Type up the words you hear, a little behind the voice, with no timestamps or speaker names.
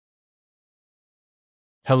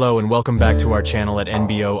Hello and welcome back to our channel at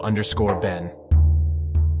NBO_Ben.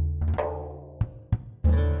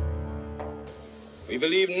 We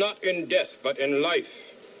believe not in death, but in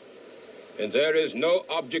life. And there is no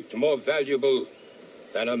object more valuable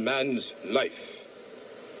than a man's life.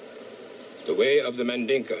 The way of the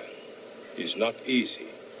Mandinka is not easy,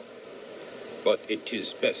 but it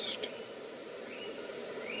is best.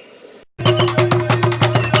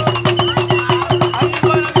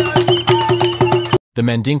 The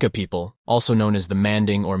Mandinka people, also known as the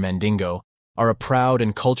Manding or Mandingo, are a proud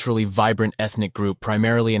and culturally vibrant ethnic group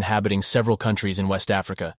primarily inhabiting several countries in West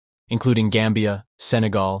Africa, including Gambia,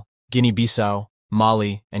 Senegal, Guinea-Bissau,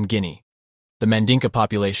 Mali, and Guinea. The Mandinka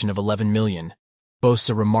population of 11 million boasts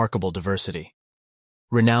a remarkable diversity.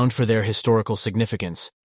 Renowned for their historical significance,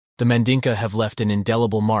 the Mandinka have left an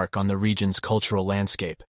indelible mark on the region's cultural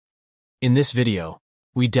landscape. In this video,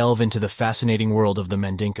 we delve into the fascinating world of the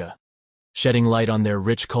Mandinka, shedding light on their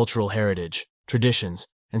rich cultural heritage, traditions,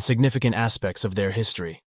 and significant aspects of their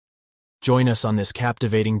history. Join us on this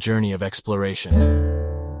captivating journey of exploration.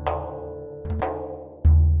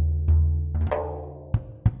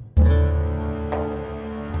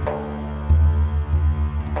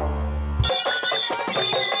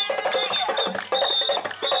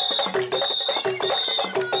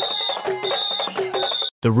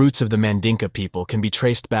 The roots of the Mandinka people can be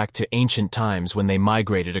traced back to ancient times when they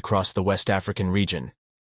migrated across the West African region.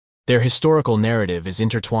 Their historical narrative is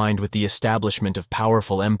intertwined with the establishment of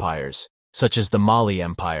powerful empires, such as the Mali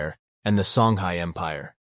Empire and the Songhai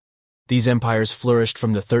Empire. These empires flourished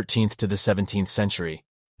from the 13th to the 17th century,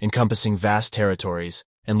 encompassing vast territories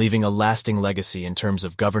and leaving a lasting legacy in terms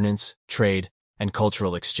of governance, trade, and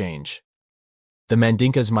cultural exchange. The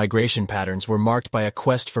Mandinka's migration patterns were marked by a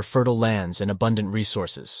quest for fertile lands and abundant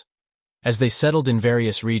resources. As they settled in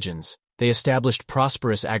various regions, they established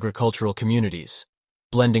prosperous agricultural communities,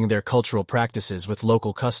 blending their cultural practices with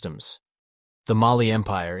local customs. The Mali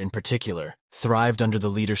Empire, in particular, thrived under the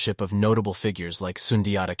leadership of notable figures like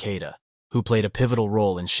Sundiata Keita, who played a pivotal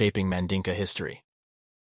role in shaping Mandinka history.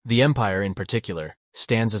 The empire, in particular,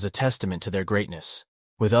 stands as a testament to their greatness,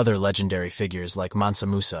 with other legendary figures like Mansa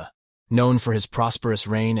Musa, known for his prosperous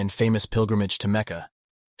reign and famous pilgrimage to Mecca,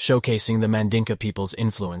 showcasing the Mandinka people's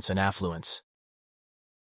influence and affluence.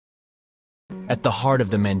 At the heart of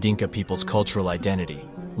the Mandinka people's cultural identity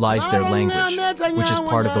lies their language, which is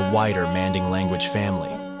part of the wider Manding language family.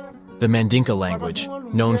 The Mandinka language,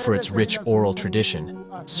 known for its rich oral tradition,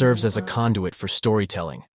 serves as a conduit for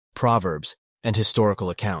storytelling, proverbs, and historical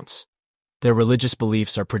accounts. Their religious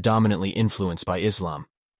beliefs are predominantly influenced by Islam,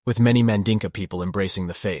 with many Mandinka people embracing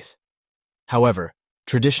the faith. However,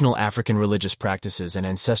 traditional African religious practices and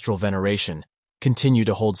ancestral veneration continue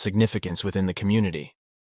to hold significance within the community.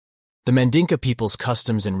 The Mandinka people's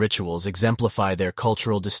customs and rituals exemplify their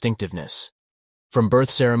cultural distinctiveness. From birth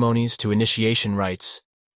ceremonies to initiation rites,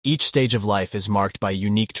 each stage of life is marked by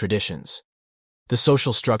unique traditions. The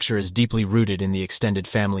social structure is deeply rooted in the extended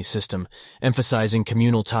family system, emphasizing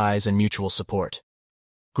communal ties and mutual support.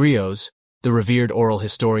 Griots, the revered oral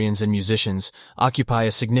historians and musicians, occupy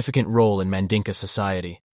a significant role in Mandinka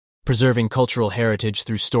society, preserving cultural heritage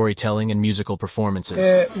through storytelling and musical performances.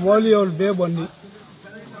 The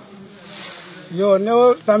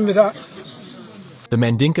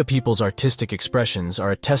Mandinka people's artistic expressions are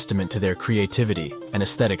a testament to their creativity and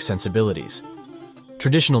aesthetic sensibilities.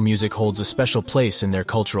 Traditional music holds a special place in their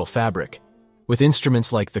cultural fabric, with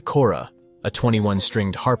instruments like the Kora, a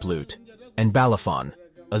 21-stringed harp lute, and Balafon,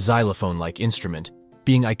 a xylophone-like instrument,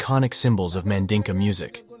 being iconic symbols of Mandinka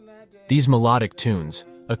music. These melodic tunes,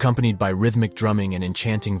 accompanied by rhythmic drumming and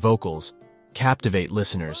enchanting vocals, captivate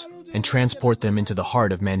listeners and transport them into the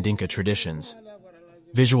heart of Mandinka traditions.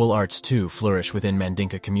 Visual arts, too, flourish within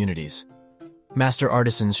Mandinka communities. Master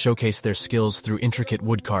artisans showcase their skills through intricate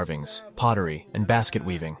wood carvings, pottery, and basket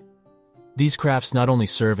weaving. These crafts not only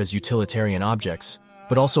serve as utilitarian objects,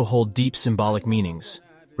 but also hold deep symbolic meanings,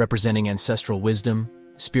 representing ancestral wisdom,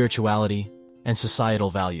 spirituality, and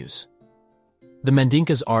societal values. The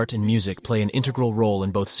Mandinka's art and music play an integral role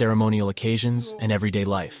in both ceremonial occasions and everyday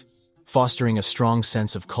life, fostering a strong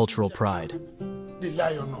sense of cultural pride. The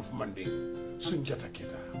Lion of Manding, Sundiata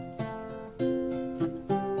Keita.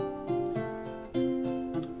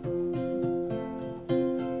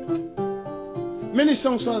 Many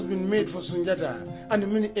songs have been made for Sundiata, and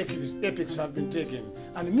many epics have been taken,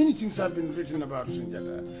 and many things have been written about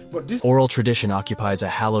Sundiata. But this oral tradition occupies a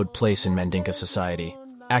hallowed place in Mandinka society,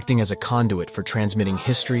 acting as a conduit for transmitting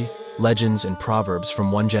history, legends, and proverbs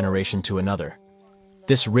from one generation to another.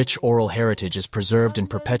 This rich oral heritage is preserved and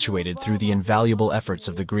perpetuated through the invaluable efforts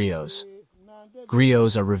of the griots.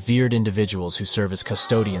 Griots are revered individuals who serve as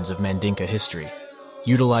custodians of Mandinka history,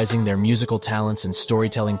 utilizing their musical talents and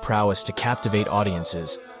storytelling prowess to captivate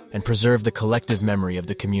audiences and preserve the collective memory of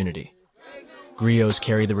the community. Griots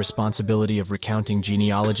carry the responsibility of recounting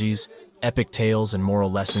genealogies, epic tales, and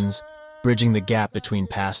moral lessons, bridging the gap between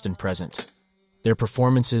past and present. Their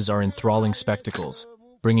performances are enthralling spectacles,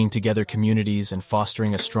 bringing together communities and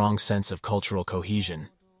fostering a strong sense of cultural cohesion.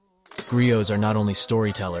 Griots are not only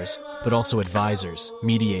storytellers, but also advisors,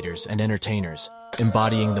 mediators, and entertainers,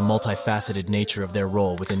 embodying the multifaceted nature of their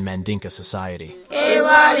role within Mandinka society.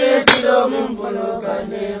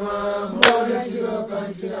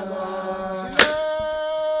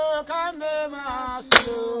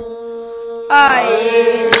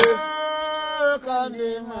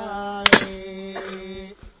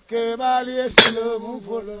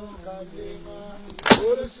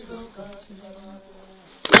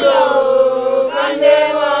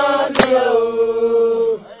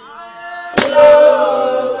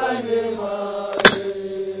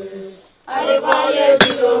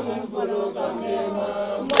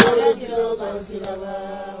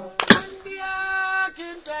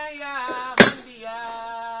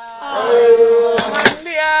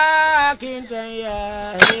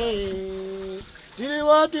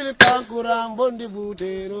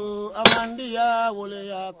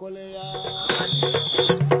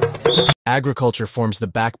 Agriculture forms the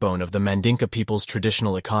backbone of the Mandinka people's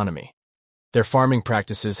traditional economy. Their farming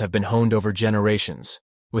practices have been honed over generations,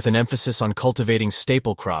 with an emphasis on cultivating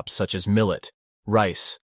staple crops such as millet,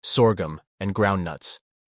 rice, sorghum, and groundnuts.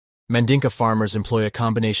 Mandinka farmers employ a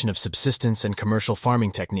combination of subsistence and commercial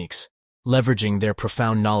farming techniques, leveraging their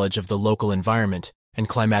profound knowledge of the local environment and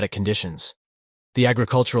climatic conditions. The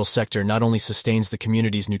agricultural sector not only sustains the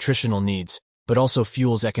community's nutritional needs, but also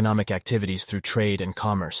fuels economic activities through trade and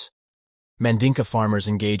commerce. Mandinka farmers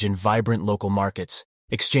engage in vibrant local markets,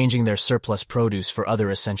 exchanging their surplus produce for other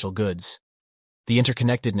essential goods. The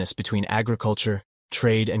interconnectedness between agriculture,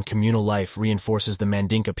 trade, and communal life reinforces the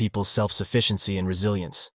Mandinka people's self-sufficiency and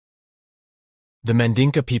resilience. The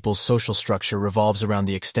Mandinka people's social structure revolves around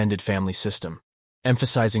the extended family system,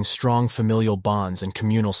 emphasizing strong familial bonds and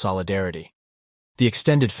communal solidarity. The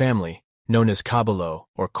extended family, known as Kabalo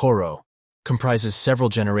or Koro, comprises several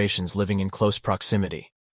generations living in close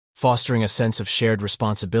proximity, fostering a sense of shared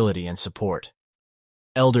responsibility and support.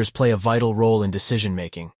 Elders play a vital role in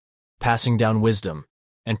decision-making, passing down wisdom,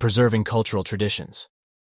 and preserving cultural traditions.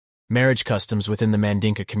 Marriage customs within the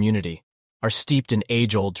Mandinka community are steeped in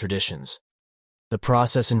age-old traditions. The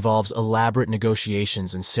process involves elaborate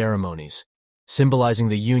negotiations and ceremonies, symbolizing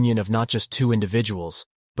the union of not just two individuals,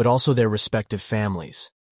 but also their respective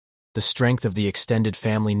families. The strength of the extended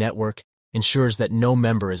family network ensures that no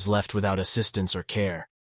member is left without assistance or care,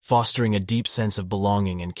 fostering a deep sense of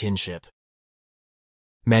belonging and kinship.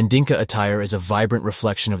 Mandinka attire is a vibrant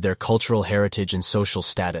reflection of their cultural heritage and social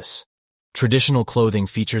status. Traditional clothing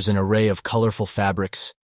features an array of colorful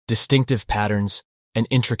fabrics, distinctive patterns, and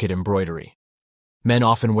intricate embroidery. Men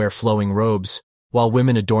often wear flowing robes, while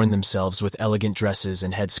women adorn themselves with elegant dresses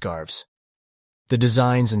and headscarves. The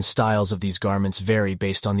designs and styles of these garments vary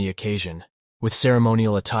based on the occasion, with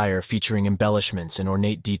ceremonial attire featuring embellishments and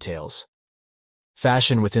ornate details.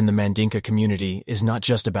 Fashion within the Mandinka community is not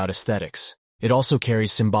just about aesthetics. It also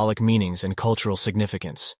carries symbolic meanings and cultural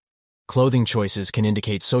significance. Clothing choices can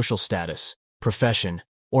indicate social status, profession,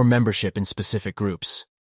 or membership in specific groups.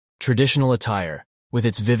 Traditional attire, with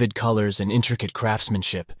its vivid colors and intricate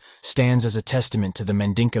craftsmanship, stands as a testament to the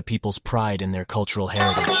Mandinka people's pride in their cultural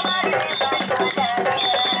heritage.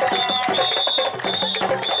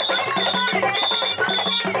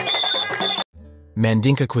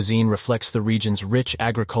 Mandinka cuisine reflects the region's rich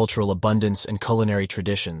agricultural abundance and culinary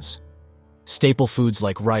traditions. Staple foods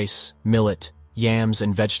like rice, millet, yams,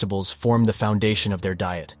 and vegetables form the foundation of their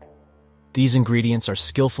diet. These ingredients are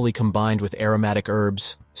skillfully combined with aromatic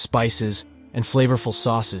herbs, spices, and flavorful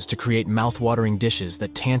sauces to create mouth-watering dishes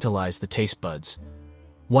that tantalize the taste buds.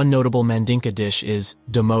 One notable Mandinka dish is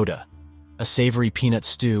domoda, a savory peanut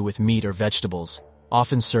stew with meat or vegetables,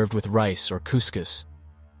 often served with rice or couscous.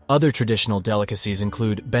 Other traditional delicacies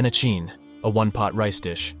include benachin, a one-pot rice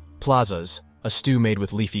dish, plazas, a stew made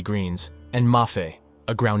with leafy greens, and mafe,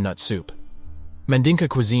 a groundnut soup. Mandinka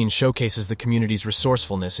cuisine showcases the community's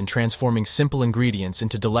resourcefulness in transforming simple ingredients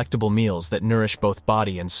into delectable meals that nourish both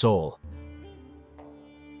body and soul.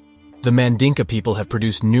 The Mandinka people have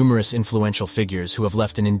produced numerous influential figures who have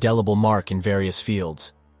left an indelible mark in various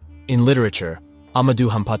fields. In literature, Amadou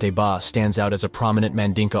Hampâté Bâ stands out as a prominent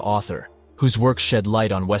Mandinka author, whose works shed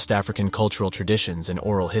light on West African cultural traditions and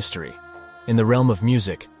oral history. In the realm of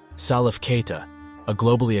music, Salif Keita, a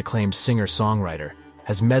globally acclaimed singer-songwriter,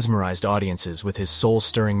 has mesmerized audiences with his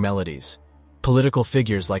soul-stirring melodies. Political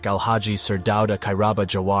figures like Alhaji Sir Dawda Kairaba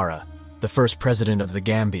Jawara, the first president of the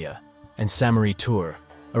Gambia, and Samari Toure,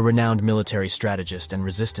 a renowned military strategist and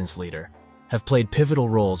resistance leader, have played pivotal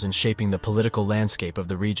roles in shaping the political landscape of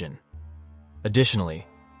the region. Additionally,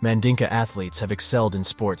 Mandinka athletes have excelled in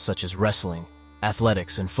sports such as wrestling,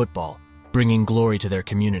 athletics, and football, bringing glory to their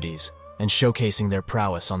communities and showcasing their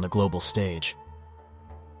prowess on the global stage.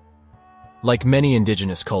 Like many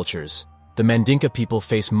indigenous cultures, the Mandinka people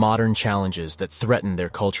face modern challenges that threaten their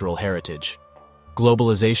cultural heritage.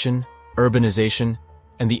 Globalization, urbanization,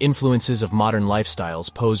 and the influences of modern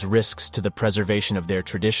lifestyles pose risks to the preservation of their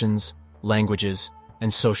traditions, languages,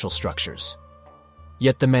 and social structures.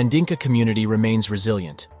 Yet the Mandinka community remains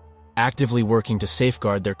resilient, actively working to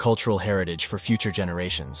safeguard their cultural heritage for future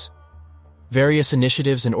generations. Various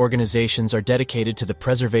initiatives and organizations are dedicated to the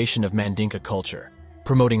preservation of Mandinka culture,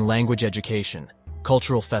 promoting language education,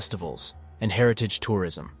 cultural festivals, and heritage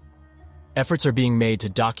tourism. Efforts are being made to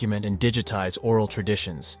document and digitize oral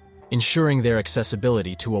traditions, ensuring their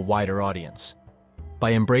accessibility to a wider audience.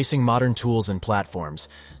 By embracing modern tools and platforms,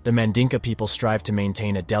 the Mandinka people strive to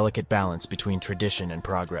maintain a delicate balance between tradition and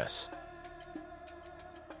progress.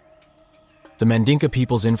 The Mandinka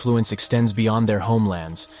people's influence extends beyond their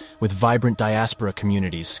homelands, with vibrant diaspora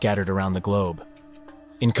communities scattered around the globe.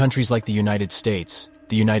 In countries like the United States,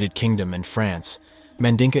 the United Kingdom, and France,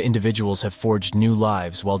 Mandinka individuals have forged new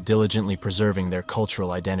lives while diligently preserving their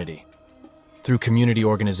cultural identity. Through community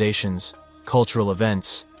organizations, cultural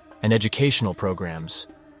events, and educational programs,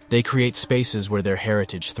 they create spaces where their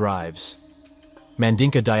heritage thrives.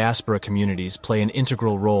 Mandinka diaspora communities play an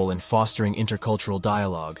integral role in fostering intercultural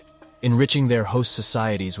dialogue, enriching their host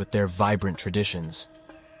societies with their vibrant traditions.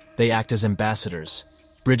 They act as ambassadors,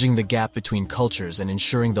 bridging the gap between cultures and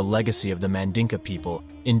ensuring the legacy of the Mandinka people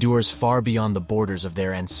endures far beyond the borders of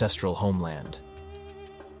their ancestral homeland.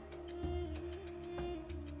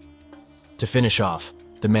 To finish off,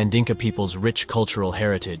 the Mandinka people's rich cultural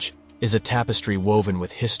heritage is a tapestry woven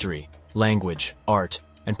with history, language, art,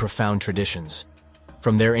 and profound traditions.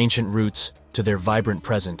 From their ancient roots to their vibrant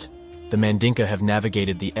present, the Mandinka have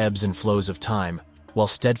navigated the ebbs and flows of time while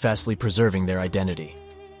steadfastly preserving their identity.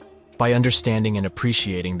 By understanding and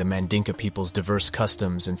appreciating the Mandinka people's diverse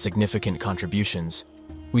customs and significant contributions,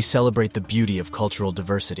 we celebrate the beauty of cultural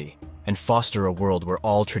diversity and foster a world where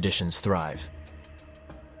all traditions thrive.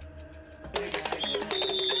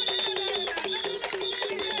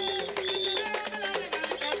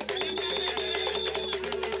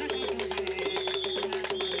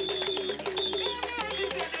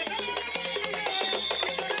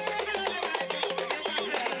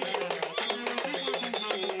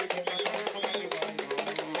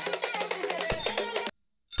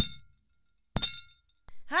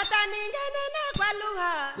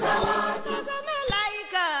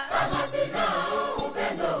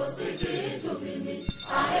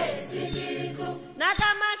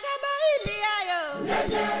 Nakamashaba iliayo